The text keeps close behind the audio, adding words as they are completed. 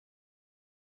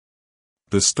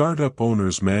The Startup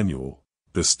Owner's Manual,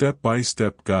 The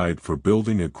Step-by-Step Guide for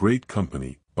Building a Great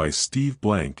Company, by Steve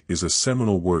Blank is a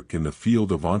seminal work in the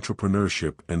field of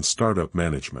entrepreneurship and startup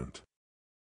management.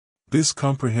 This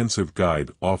comprehensive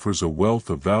guide offers a wealth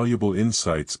of valuable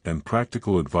insights and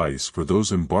practical advice for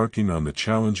those embarking on the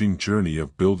challenging journey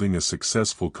of building a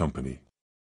successful company.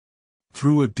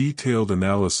 Through a detailed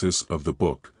analysis of the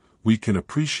book, we can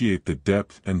appreciate the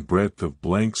depth and breadth of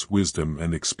Blank's wisdom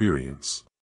and experience.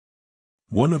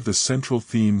 One of the central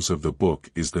themes of the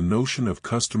book is the notion of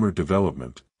customer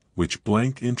development, which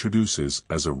Blank introduces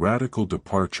as a radical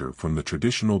departure from the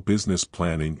traditional business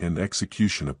planning and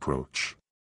execution approach.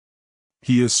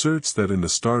 He asserts that in the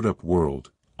startup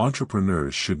world,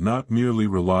 entrepreneurs should not merely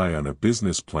rely on a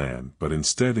business plan but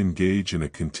instead engage in a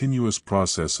continuous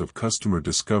process of customer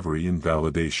discovery and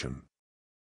validation.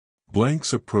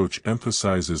 Blank's approach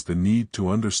emphasizes the need to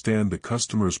understand the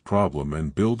customer's problem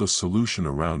and build a solution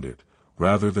around it,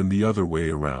 rather than the other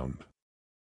way around.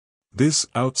 This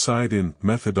outside-in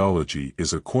methodology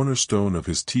is a cornerstone of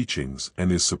his teachings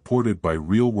and is supported by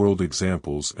real-world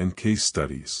examples and case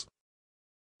studies.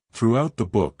 Throughout the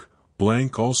book,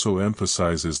 Blank also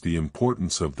emphasizes the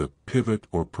importance of the pivot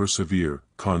or persevere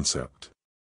concept.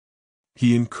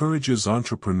 He encourages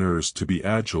entrepreneurs to be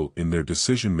agile in their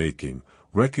decision-making,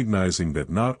 recognizing that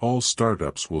not all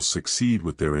startups will succeed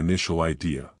with their initial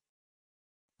idea.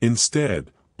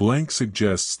 Instead, Blank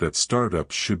suggests that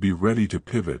startups should be ready to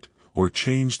pivot, or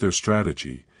change their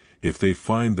strategy, if they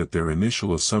find that their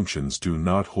initial assumptions do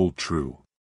not hold true.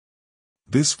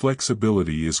 This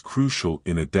flexibility is crucial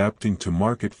in adapting to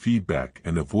market feedback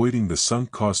and avoiding the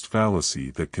sunk cost fallacy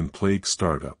that can plague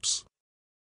startups.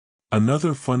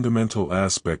 Another fundamental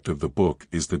aspect of the book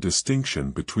is the distinction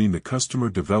between the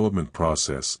customer development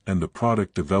process and the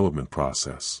product development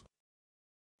process.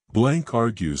 Blank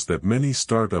argues that many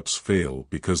startups fail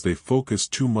because they focus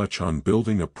too much on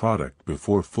building a product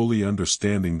before fully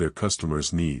understanding their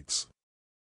customers' needs.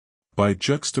 By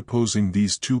juxtaposing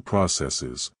these two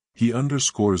processes, he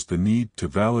underscores the need to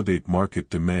validate market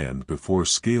demand before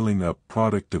scaling up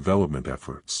product development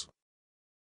efforts.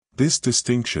 This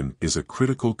distinction is a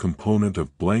critical component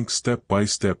of Blank's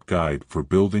step-by-step guide for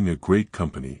building a great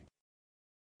company.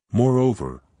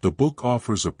 Moreover, the book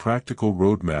offers a practical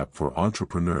roadmap for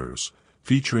entrepreneurs,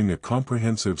 featuring a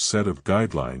comprehensive set of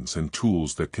guidelines and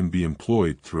tools that can be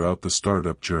employed throughout the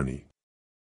startup journey.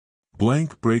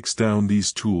 Blank breaks down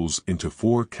these tools into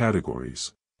 4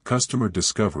 categories: customer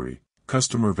discovery,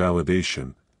 customer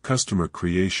validation, customer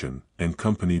creation, and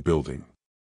company building.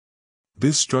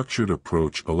 This structured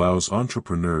approach allows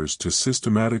entrepreneurs to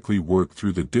systematically work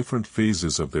through the different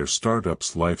phases of their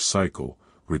startup's life cycle,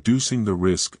 reducing the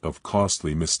risk of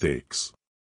costly mistakes.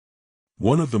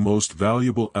 One of the most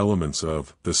valuable elements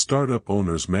of the Startup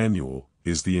Owner's Manual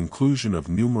is the inclusion of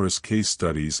numerous case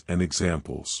studies and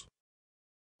examples.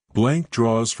 Blank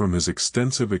draws from his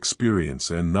extensive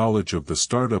experience and knowledge of the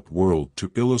startup world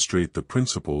to illustrate the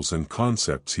principles and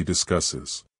concepts he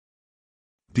discusses.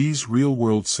 These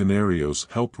real-world scenarios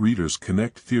help readers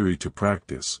connect theory to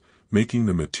practice, making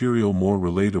the material more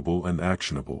relatable and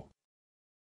actionable.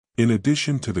 In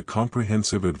addition to the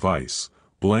comprehensive advice,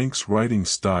 Blank's writing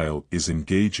style is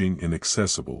engaging and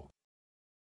accessible.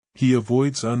 He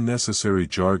avoids unnecessary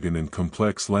jargon and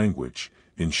complex language,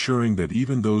 ensuring that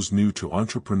even those new to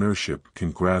entrepreneurship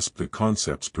can grasp the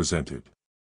concepts presented.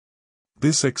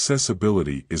 This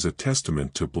accessibility is a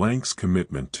testament to Blank's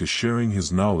commitment to sharing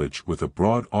his knowledge with a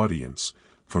broad audience,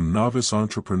 from novice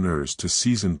entrepreneurs to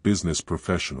seasoned business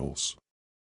professionals.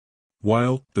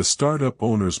 While the Startup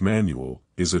Owner's Manual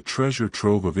is a treasure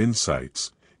trove of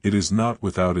insights, it is not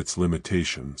without its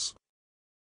limitations.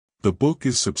 The book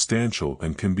is substantial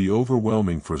and can be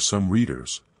overwhelming for some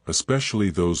readers,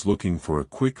 especially those looking for a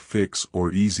quick fix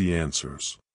or easy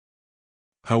answers.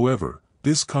 However,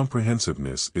 this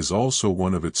comprehensiveness is also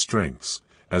one of its strengths,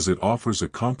 as it offers a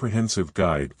comprehensive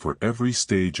guide for every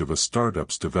stage of a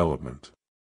startup's development.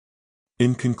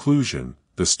 In conclusion,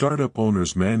 the Startup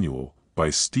Owner's Manual, by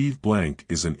Steve Blank,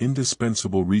 is an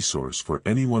indispensable resource for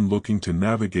anyone looking to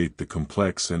navigate the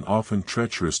complex and often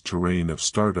treacherous terrain of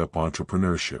startup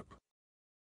entrepreneurship.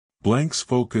 Blank's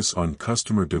focus on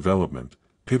customer development,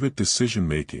 pivot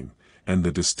decision-making, and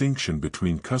the distinction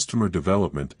between customer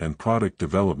development and product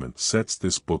development sets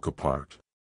this book apart.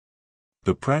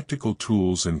 The practical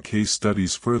tools and case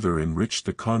studies further enrich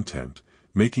the content,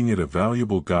 making it a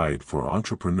valuable guide for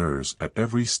entrepreneurs at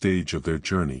every stage of their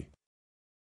journey.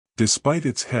 Despite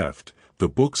its heft, the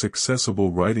book's accessible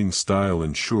writing style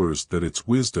ensures that its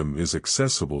wisdom is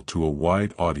accessible to a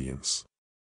wide audience.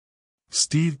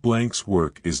 Steve Blank's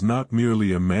work is not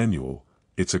merely a manual,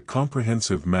 it's a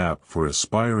comprehensive map for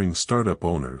aspiring startup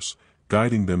owners,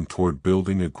 guiding them toward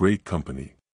building a great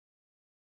company.